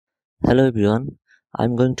Hello everyone,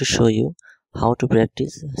 I'm going to show you how to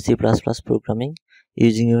practice C++ programming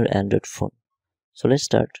using your Android phone. So let's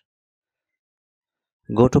start.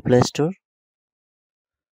 Go to Play Store.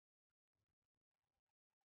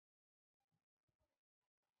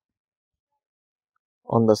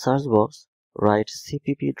 On the search box, write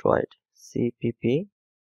CPP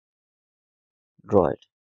Droid.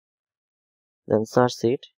 Then search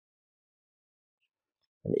it,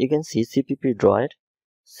 and you can see CPP Droid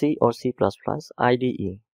C or C++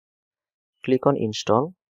 IDE. Click on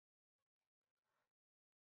Install,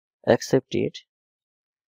 accept it.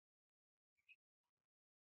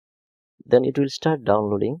 Then it will start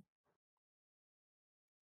downloading.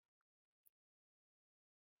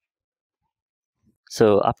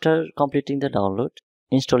 So after completing the download,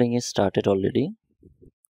 installing is started already.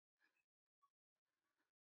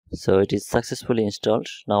 So it is successfully installed.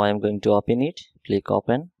 Now I am going to open it. Click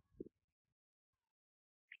open.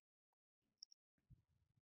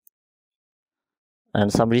 And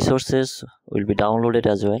some resources will be downloaded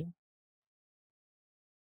as well.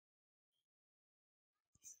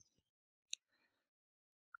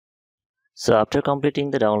 So after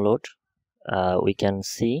completing the download, we can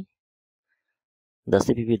see the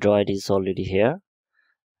CPP Droid is already here,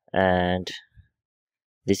 and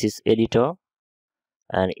this is editor,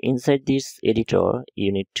 and inside this editor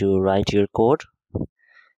you need to write your code.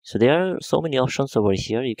 So there are so many options over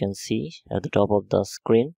here. You can see at the top of the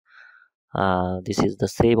screen, this is the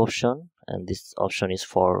save option, and this option is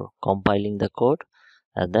for compiling the code,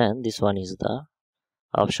 and then this one is the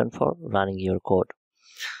option for running your code.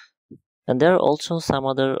 And there are also some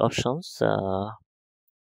other options.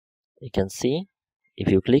 You can see, if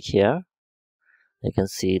you click here, you can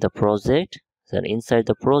see the project. Then inside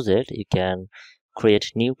the project you can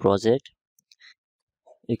create new project.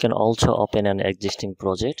 You can also open an existing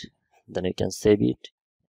project, then you can save it.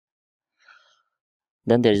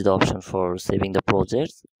 Then there is the option for saving the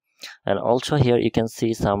projects, and also here you can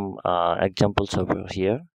see some examples over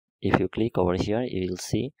here. If you click over here, you will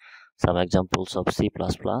see some examples of C++.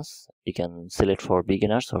 You can select for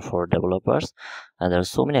beginners or for developers, and there are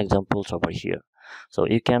so many examples over here. So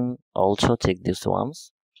you can also check these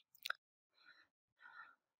ones.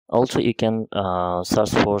 Also you can search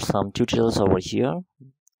for some tutorials over here.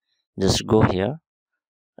 Just go here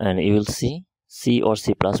and you will see C or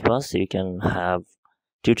C++. You can have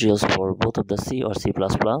tutorials for both of the C or C++,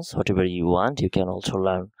 whatever you want. You can also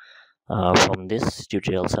learn from these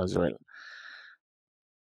tutorials as well.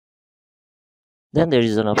 Then there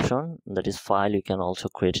is an option that is file. You can also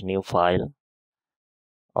create a new file.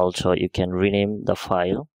 Also you can rename the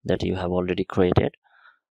file that you have already created,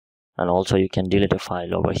 and also you can delete a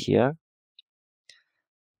file over here.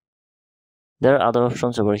 There are other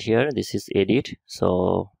options over here. This is edit.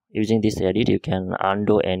 So using this edit you can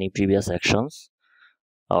undo any previous actions,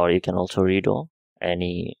 or you can also redo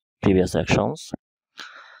any previous actions.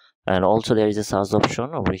 And also there is a search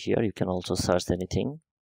option over here. You can also search anything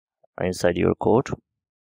inside your code.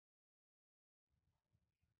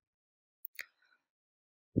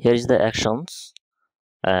 Here is the actions,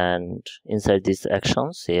 and inside these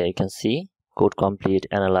actions here you can see code complete,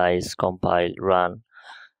 analyze, compile, run.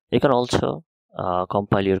 You can also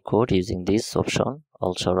compile your code using this option,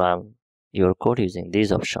 also run your code using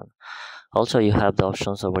this option. Also you have the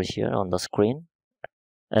options over here on the screen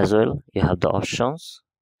as well. You have the options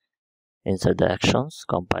inside the actions,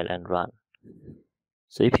 compile and run.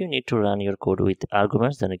 So if you need to run your code with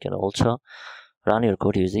arguments, then you can also run your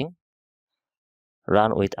code using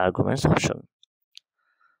run with arguments option.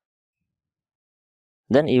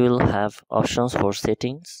 Then you will have options for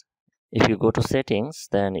settings. If you go to settings,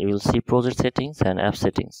 then you will see project settings and app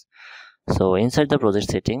settings. So inside the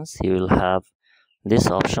project settings you will have these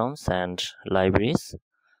options and libraries,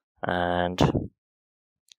 and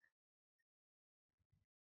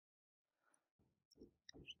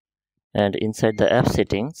inside the app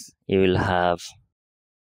settings you will have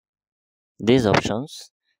these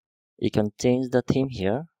options. You can change the theme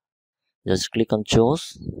here. Just click on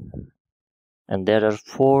choose, and there are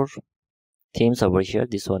 4 themes over here.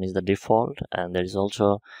 This one is the default, and there is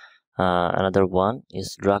also another one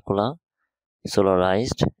is Dracula,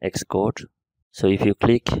 Solarized, Xcode. So if you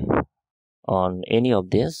click on any of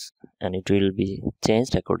this, and it will be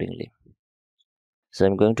changed accordingly. So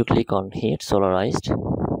I'm going to click on here Solarized,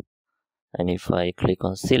 and if I click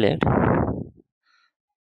on select,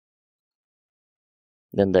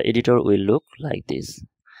 then the editor will look like this.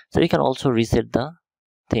 So you can also reset the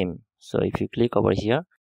theme. So if you click over here,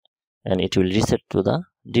 and it will reset to the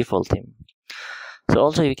default theme. So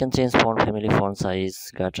also you can change font family, font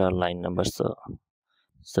size, gutter, line numbers.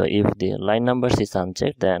 So if the line numbers is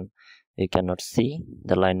unchecked, then you cannot see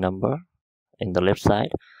the line number in the left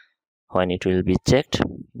side. When it will be checked,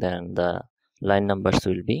 then the line numbers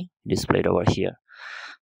will be displayed over here.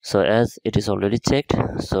 So as it is already checked,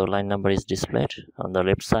 so line number is displayed on the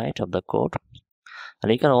left side of the code.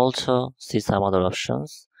 And you can also see some other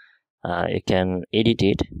options. You can edit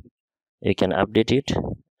it, you can update it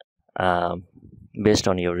based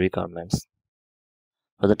on your requirements.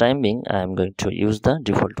 For the time being, I am going to use the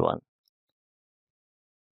default one.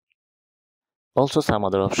 Also some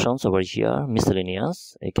other options over here,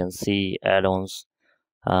 miscellaneous. You can see add-ons,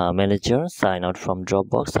 manager, sign out from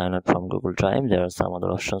Dropbox, sign out from Google Drive. There are some other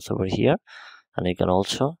options over here, and you can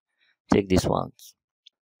also check these ones.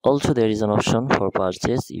 Also there is an option for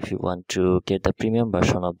purchase. If you want to get the premium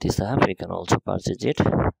version of this app, you can also purchase it.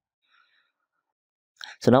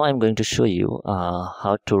 So now I'm going to show you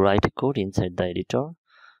how to write a code inside the editor.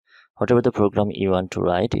 Whatever the program you want to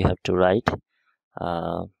write, you have to write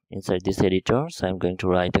inside this editor. So I'm going to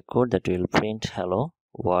write a code that will print hello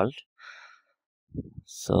world.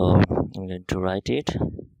 So I'm going to write it,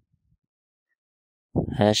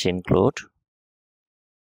 hash include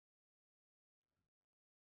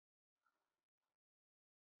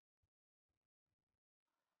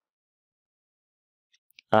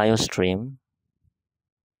iostream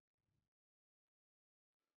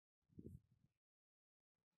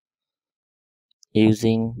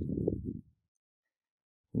using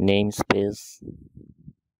namespace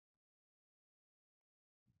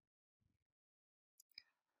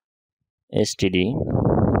std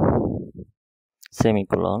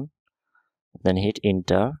semicolon, then hit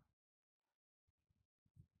enter,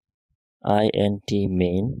 int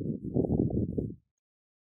main,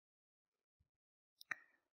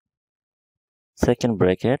 second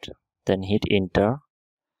bracket, then hit enter.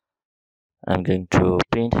 I'm going to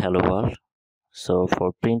print hello world. So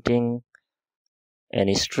for printing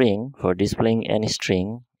any string, for displaying any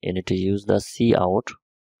string, you need to use the cout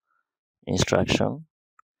instruction.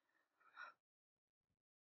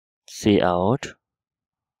 Cout,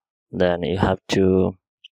 then you have to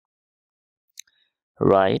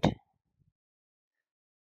write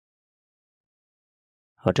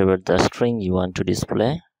whatever the string you want to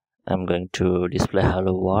display. I'm going to display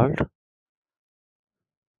hello world.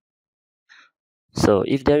 So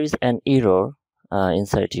if there is an error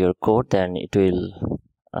inside your code, then it will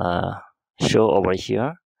show over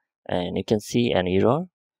here, and you can see an error,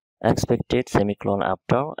 expected semicolon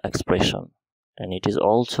after expression, and it is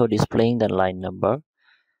also displaying the line number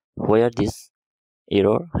where this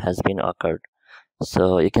error has been occurred.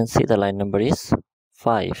 So you can see the line number is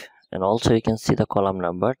 5, and also you can see the column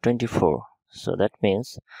number 24. So that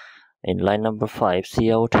means in line number 5,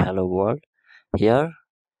 cout hello world, here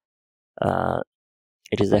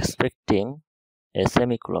it is expecting a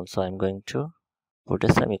semicolon, so I'm going to put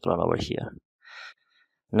a semicolon over here.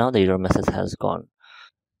 Now the error message has gone.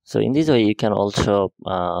 So in this way you can also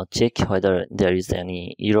check whether there is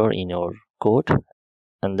any error in your code,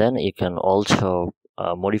 and then you can also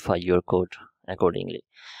modify your code accordingly.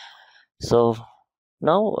 So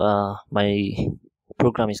now my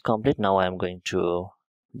program is complete. Now I am going to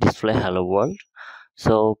display hello world.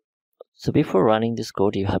 So before running this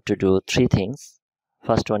code, you have to do 3 things.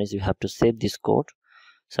 First one is you have to save this code.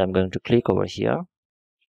 So I'm going to click over here,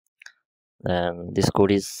 and this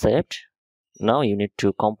code is saved. Now you need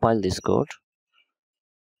to compile this code.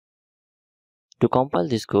 To compile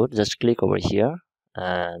this code, just click over here,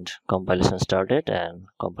 and compilation started and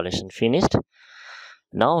compilation finished.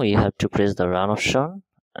 Now you have to press the run option,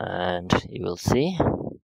 and you will see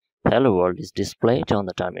hello world is displayed on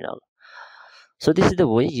the terminal. So this is the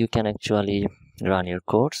way you can actually run your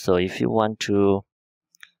code. So if you want to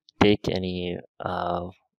take any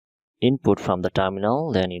input from the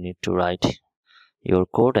terminal, then you need to write your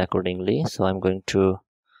code accordingly. So I'm going to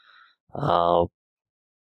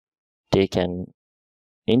take an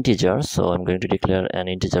integer. So I'm going to declare an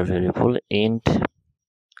integer variable int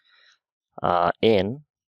n,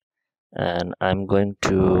 and I'm going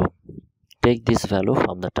to take this value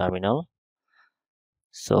from the terminal.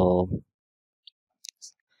 So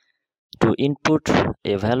to input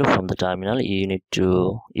a value from the terminal, you need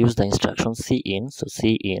to use the instruction cin.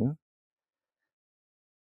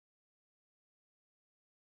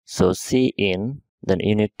 So cin, then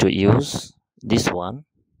you need to use this one,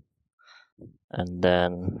 and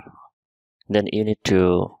then you need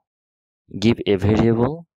to give a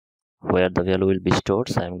variable where the value will be stored.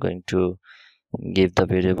 So I'm going to give the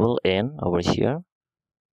variable n over here,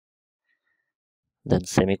 then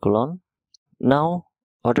semicolon. Now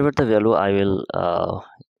whatever the value I will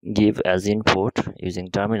give as input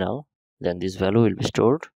using terminal, then this value will be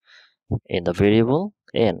stored in the variable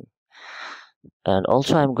n. And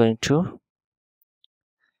also I'm going to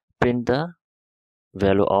print the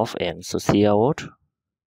value of n. So cout,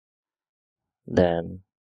 then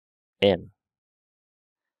n.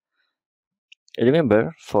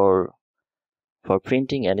 Remember, for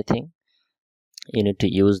printing anything, you need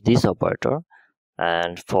to use this operator,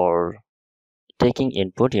 and for taking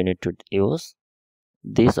input you need to use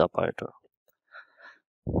this operator.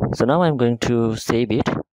 So now I'm going to save it.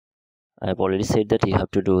 I've already said that you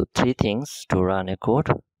have to do three things to run a code.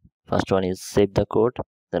 First one is save the code,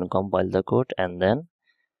 then compile the code, and then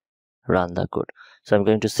run the code. So I'm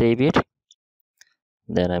going to save it,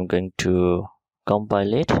 then I'm going to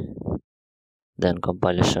compile it, then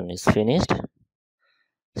compilation is finished.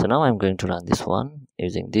 So now I'm going to run this one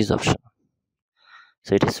using this option.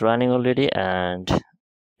 So it is running already, and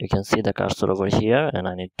you can see the cursor over here, and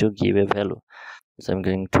I need to give a value. So I'm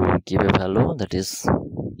going to give a value that is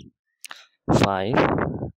 5,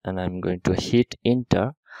 and I'm going to hit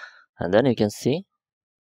enter, and then you can see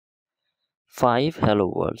 5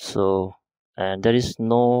 hello world. So, and there is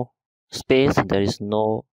no space, there is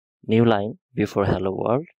no new line before hello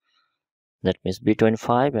world. That means between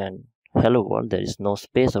 5 and hello world there is no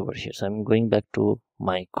space over here. So I'm going back to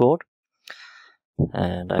my code,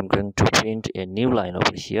 and I'm going to print a new line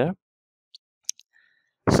over here.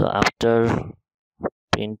 So after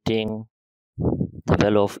printing the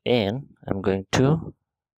value of n, I'm going to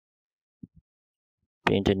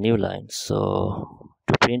print a new line. So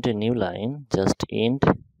to print a new line, just int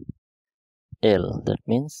l, that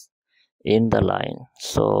means in the line.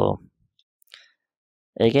 So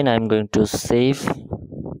again I'm going to save,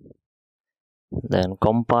 then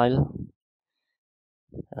compile,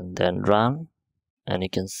 and then run, and you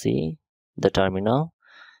can see the terminal.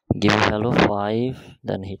 Give a value 5,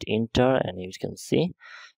 then hit enter, and you can see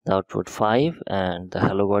the output 5, and the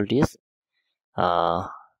hello world is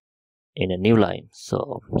in a new line.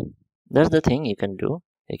 So that's the thing you can do.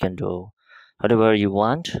 You can do whatever you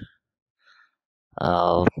want,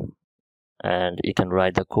 uh, and you can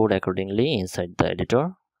write the code accordingly inside the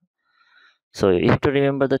editor. So you have to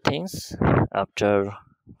remember the things. After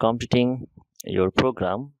completing your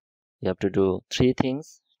program, you have to do three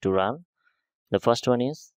things to run. The first one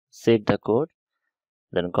is save the code,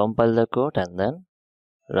 then compile the code, and then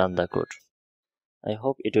run the code. I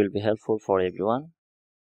hope it will be helpful for everyone.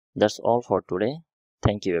 That's all for today.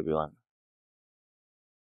 Thank you everyone.